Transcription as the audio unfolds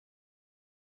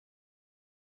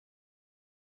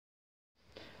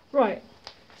Right,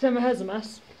 so my hair's a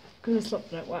mess because I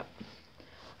slept in it wet.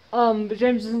 But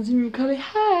James doesn't seem to curly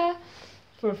hair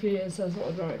for a few years, so I thought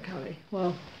I'd dry it curly.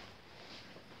 Well,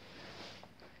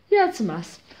 yeah, it's a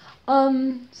mess.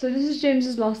 So this is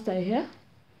James's last day here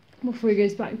before he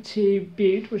goes back to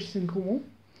Bude, which is in Cornwall,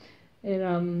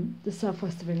 in the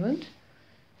southwest of England.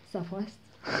 Southwest.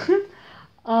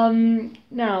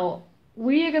 Now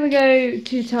we are going to go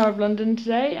to Tower of London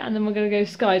today, and then we're going to go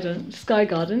Sky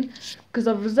Garden, because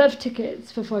I've reserved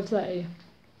tickets for 5:30.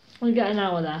 I'll get an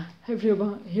hour there.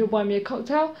 Hopefully he'll buy me a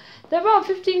cocktail. They're about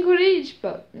 15 quid each,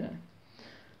 but you know.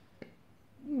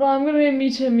 But I'm going to go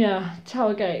meet him, yeah,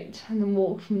 Tower Gate, and then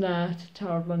walk from there to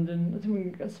Tower of London. I think we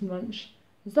can get some lunch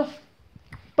and stuff.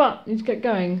 But I need to get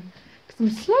going because I'm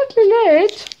slightly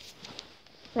late.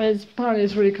 Apparently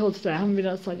it's really cold today. I haven't been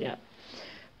outside yet,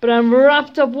 but I'm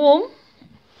wrapped up warm.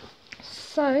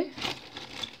 So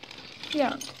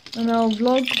yeah, and I'll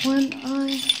vlog when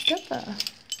I get there.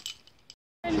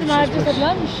 And I've just had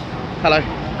lunch. Hello.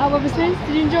 At Wetherspoons.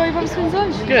 Did you enjoy Wetherspoons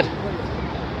lunch? Good.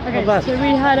 Okay, so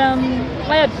we had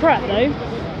I had Pret though.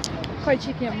 Quite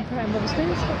cheeky up Pret and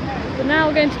Wetherspoons. But now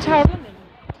we're going to Tower of London.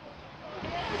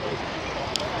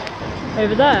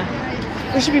 Over there.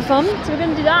 Which should be fun. So we're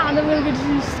going to do that, and then we're going to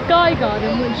go to Sky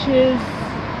Garden, which is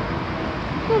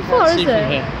not far, is it?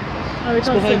 Here. Oh, it's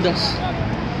behind us.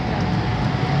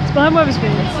 It's behind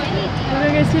Wetherspoons. We're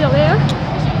going to go see that later.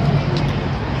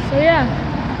 So yeah,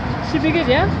 should be good,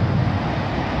 yeah?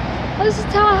 Oh, this is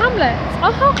Tower Hamlets.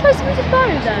 Oh, how close are we to Bow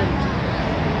then?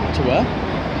 To where?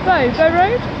 Bow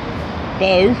Road?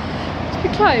 Bow? It's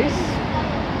pretty close.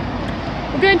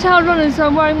 We're going to Tower of London, so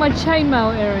I'm wearing my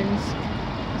chainmail earrings.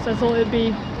 So I thought it'd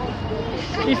be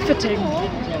fitting.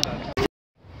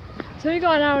 So we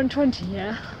got an hour and 20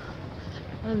 here.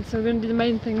 And so we're going to do the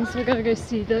main things. We're going to go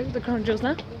see the Crown Jewels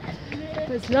now.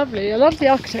 But it's lovely. I love the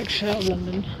architecture of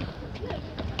London.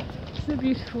 It's so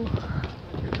beautiful.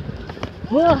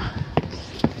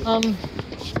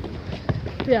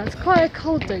 Yeah, it's quite a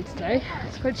cold day today.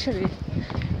 It's quite chilly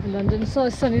in London. It's not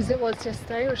as sunny as it was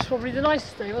yesterday, which was probably the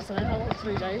nicest day, wasn't it? Not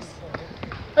 3 days.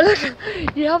 And look,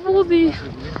 you have all the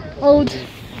old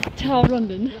Tower of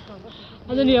London,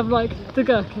 and then you have like the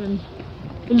Gherkin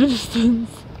in the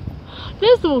distance.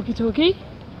 There's the walkie-talkie.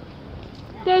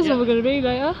 There's where we're going to be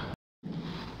later.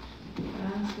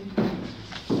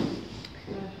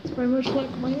 It's very much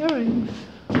like my earrings.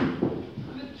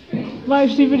 Am I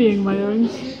actually videoing my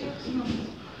earrings?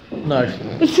 No.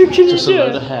 Can you just do a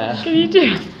load it? of hair. Can you do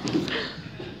it?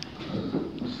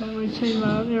 Like my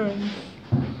chainmail earrings.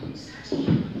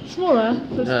 Smaller?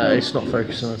 It's not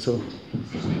focusing at all.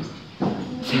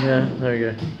 Yeah, there we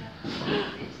go.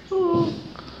 Oh,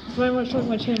 it's very much like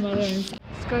my chainmail earrings.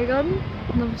 Sky Garden,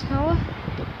 another tower.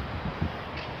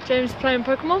 James playing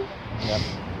Pokemon. Yeah.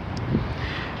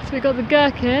 So we got the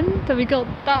Gherkin, then we got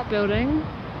that building,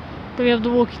 then we have the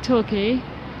walkie-talkie,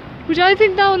 which I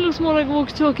think that one looks more like a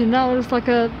walkie-talkie and that one looks like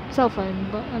a cell phone,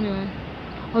 but anyway.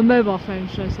 Or a mobile phone,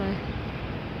 should I say.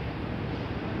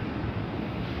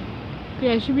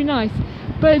 Yeah, it should be nice.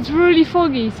 But it's really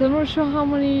foggy, so I'm not sure how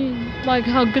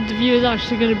good the view is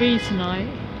actually going to be tonight.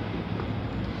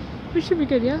 But it should be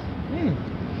good, yeah?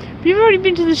 But you've already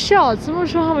been to the Shards, so I'm not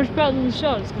sure how much better than the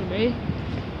Shards it's going to be.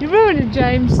 You ruined it,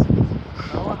 James.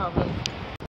 No, I haven't.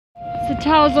 So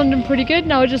Tower's London pretty good.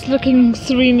 Now we're just looking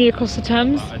serenely across the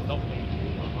Thames.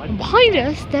 And behind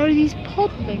us, there are these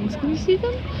pod things. Can you see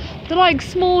them? They're like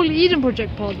small Eden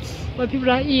Project pods, where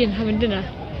people are eating, having dinner.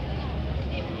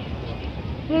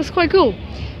 Well, that's quite cool.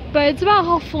 But it's about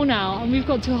 4:30 now, and we've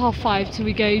got till 5:30 till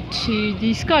we go to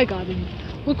the Sky Garden.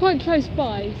 We're quite close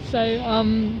by, so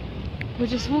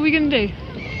what are we going to do?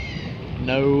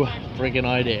 No friggin'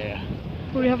 idea.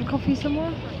 Will we have a coffee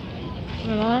somewhere? I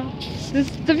don't know.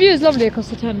 The view is lovely across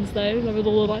the Thames though, with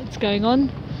all the lights going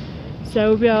on. So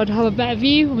we'll be able to have a better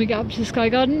view when we get up to the Sky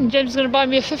Garden. And James is going to buy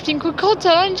me a 15 quid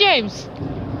cocktail, aren't you, James?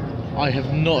 I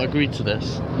have not agreed to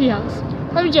this. He has.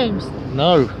 Have you, James?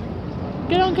 No.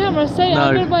 Get on camera, say it. No.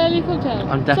 I'm going to buy Ellie a cocktail.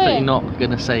 I'm definitely not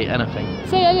going to say anything.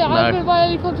 Say it, yeah, No. I'm going to buy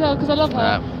Ellie a cocktail because I love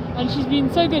her. No. And she's been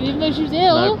so good, even though she was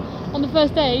ill on the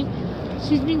first day.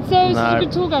 She's been such a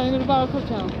good tour guide. I'm going to buy her a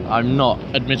cocktail. I'm not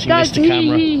admitting this to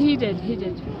camera. He did.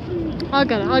 I'll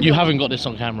get it. You haven't got this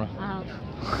on camera.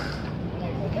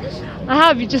 I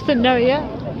have, you just didn't know it yet.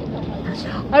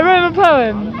 I wrote a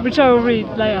poem, which I will read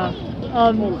later.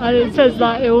 And it says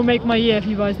that it will make my year if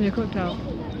he buys me a cocktail.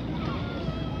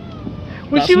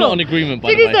 Which That's not an agreement,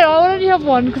 by the way. I will only have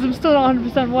one because I'm still not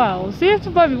 100% well. So you have to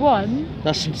buy me one.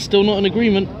 That's still not an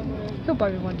agreement. He'll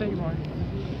buy me one, don't you worry.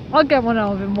 I'll get one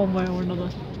out of him one way or another.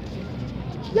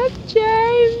 Love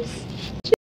James!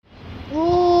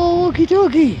 Oh, Okie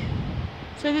dokie.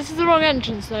 So this is the wrong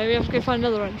entrance though, we have to go find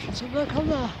another entrance. Look up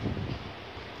there.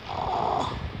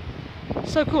 Oh,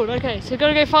 so cool, okay, so we've got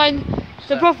to go find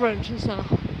the proper entrance now.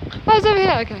 Oh, it's over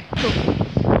here, okay, cool.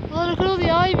 Oh, look at all the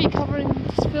ivy covering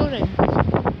this building.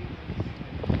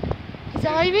 Is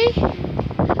it ivy?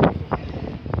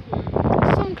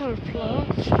 Some kind of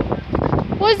plant.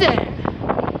 What is it?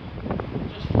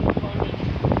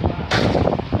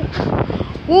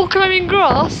 Wall climbing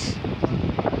grass?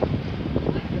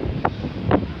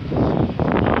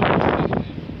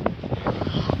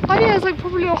 Oh yeah, it's like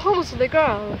probably little holes that they grow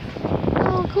out of.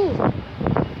 Oh, cool.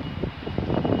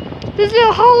 There's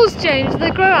little holes, James, that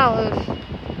they grow out of.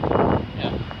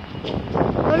 Yeah.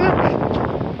 Oh, look.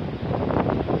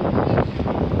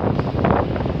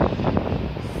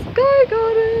 Sky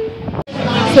Garden.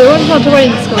 So we weren't allowed to wait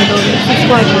in the Sky Garden. It's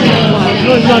quite cold. We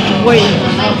weren't allowed to wait.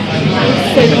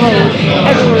 It's so cold.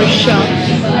 Everywhere is shut.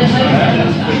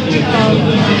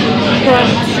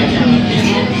 Plants,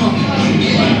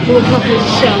 all the coffee is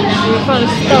shut. We found a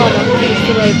Starbucks that's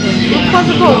still open. Quite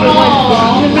a cold, but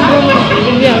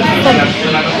yeah, it's fun.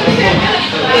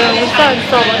 Yeah, we found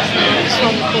Starbucks now. It's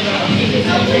fun for that.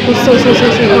 It was so cold.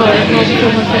 I can't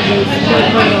feel my fingers.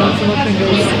 Quite hard on my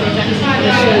fingers.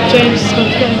 So James is going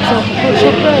to get himself a hot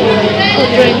chocolate or a hot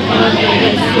drink and I'm going to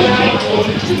get sick.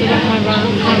 Just to get my hands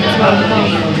around the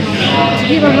mouth. To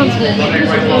keep my hands warm.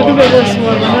 I'm a bit worse than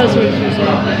my hair's really frizzy.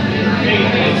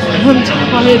 I'm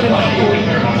tired and cold.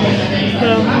 But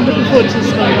I'm looking forward to the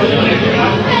Sky Garden.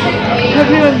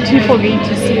 Hopefully it wasn't too foggy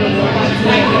to see all that.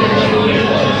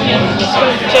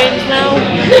 James now,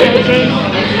 get a drink.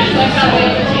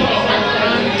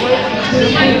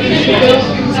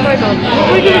 Sky Garden. What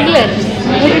are we doing with lifts?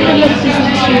 I think the lift isn't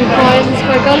too high in the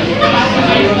Sky Garden.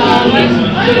 I'm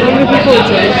looking forward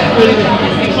to it. Really good.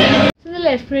 So in the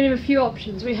lift we have a few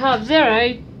options. We have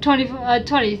 0, 20,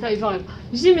 35. I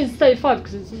assume it's 35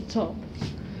 because it's at the top.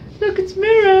 Look, it's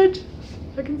mirrored.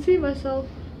 I can see myself.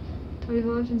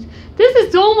 25. This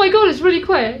is, oh my god, it's really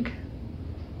quick.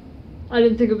 I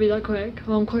didn't think it would be that quick.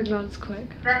 Oh, I'm quite glad it's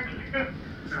quick.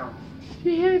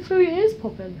 You feel your ears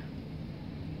popping.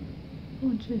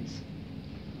 Oh jeez.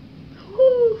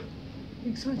 Woo!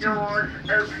 Exciting.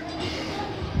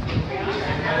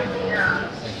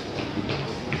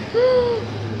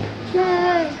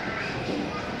 Yay!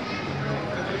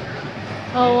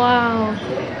 Oh wow.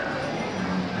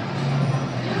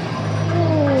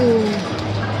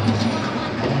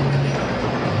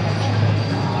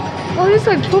 Oh, it's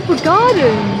like proper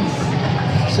gardens.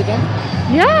 Sit down.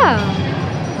 Yeah.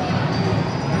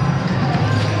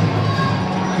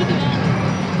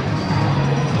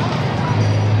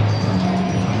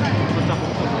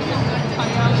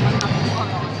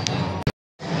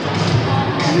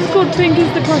 This is called Pink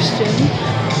is the Question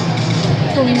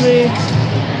from the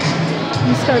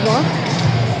Sky Bar.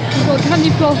 We've got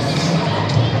candy floss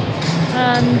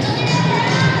and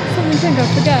something pink, I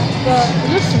forget, but it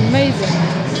looks amazing.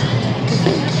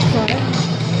 Try it.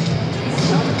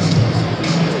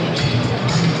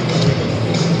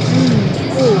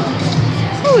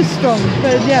 Oh, it's strong,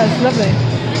 but yeah, it's lovely.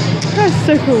 That's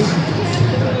so cool.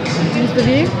 Here's the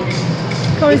view.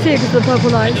 Can't really see it because of the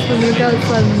purple lights, but I'm going to go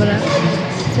outside in a minute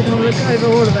so you can look over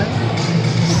all of it.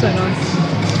 So nice.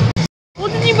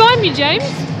 What did you buy me, James?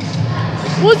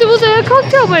 Was it a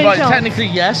cocktail by any chance? Right, technically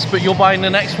yes, but you're buying the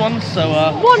next one, so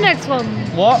What next one?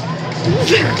 What?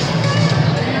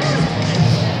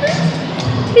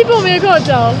 He bought me a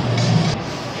cocktail.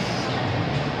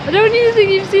 I don't even think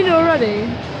you've seen it already.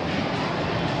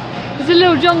 There's a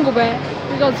little jungle bit.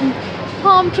 We've got some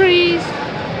palm trees,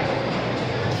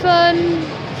 fern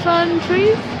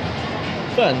trees?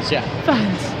 Ferns, yeah.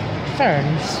 Ferns.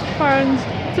 Ferns.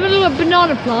 Some little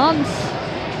banana plants.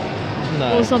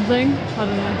 No. Or something. I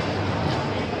don't know.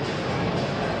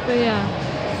 But yeah.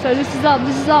 So this is up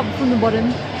from the bottom.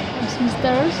 There's some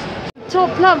stairs.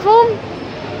 Top platform.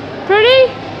 Pretty?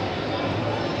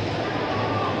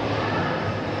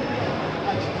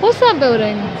 What's that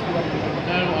building?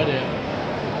 No idea.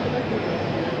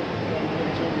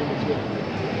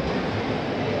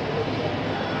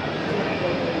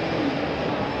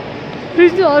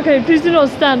 Please do not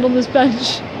stand on this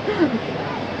bench.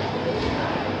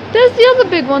 There's the other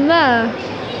big one there.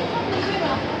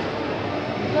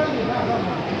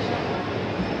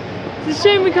 It's a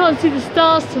shame we can't see the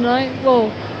stars tonight.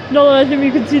 Well, not that I think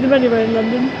we could see them anywhere in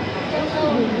London.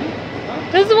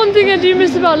 That's the one thing I do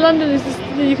miss about London is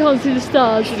that you can't see the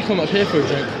stars. Should have come up here for a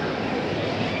drink.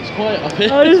 It's quiet up here.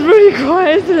 Oh, it's really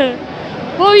quiet, isn't it?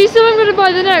 Well, you said I'm going to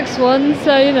buy the next one,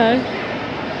 so you know.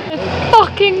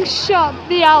 Fucking shut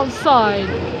the outside.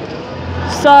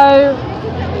 So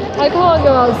I can't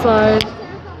go outside,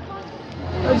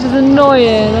 which is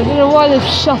annoying. I don't know why they've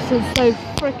shut it so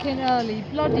freaking early.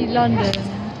 Bloody London.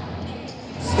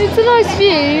 It's a nice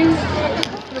view.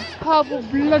 The purple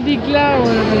bloody glare and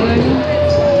everything.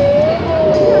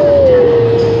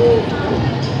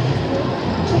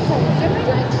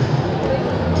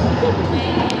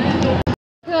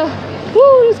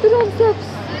 Woo, let's go down the steps.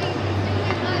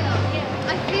 I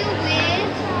feel weird.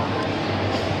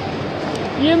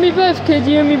 You and me both, kid,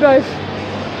 you and me both.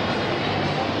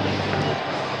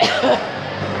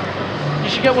 You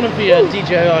should get one of the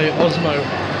DJI Osmo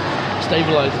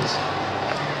stabilizers.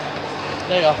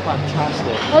 They are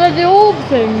fantastic. Oh, they're the orb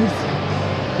things.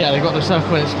 Yeah, they've got the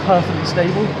circle and it's perfectly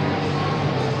stable.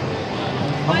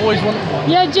 I've always wanted one.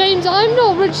 Yeah, James, I'm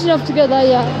not rich enough to get that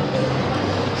yet.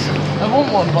 I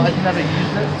want one, but I've never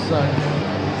used it, so.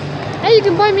 Hey, you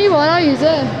can buy me one, I'll use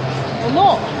it. Or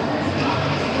not.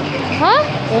 Huh?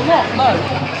 Or not, no.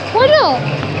 Why not?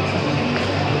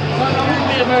 That wouldn't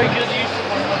be a very good use of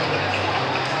my money.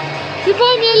 You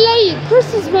buy me a late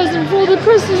Christmas present for all the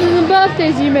Christmases and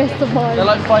birthdays you missed of mine. They're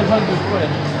like 500 quid.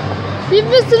 You've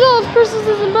missed a lot of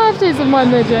Christmases and birthdays of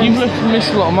mine, though, James. You've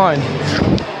missed a lot of mine.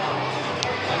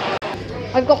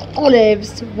 I've got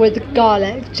olives with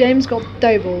garlic. James got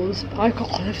dough balls. I've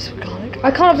got olives with garlic. I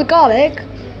can't have the garlic,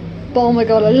 but oh my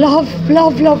god, I love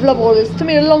olives. It took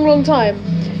me a long, long time,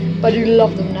 but I do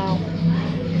love them now.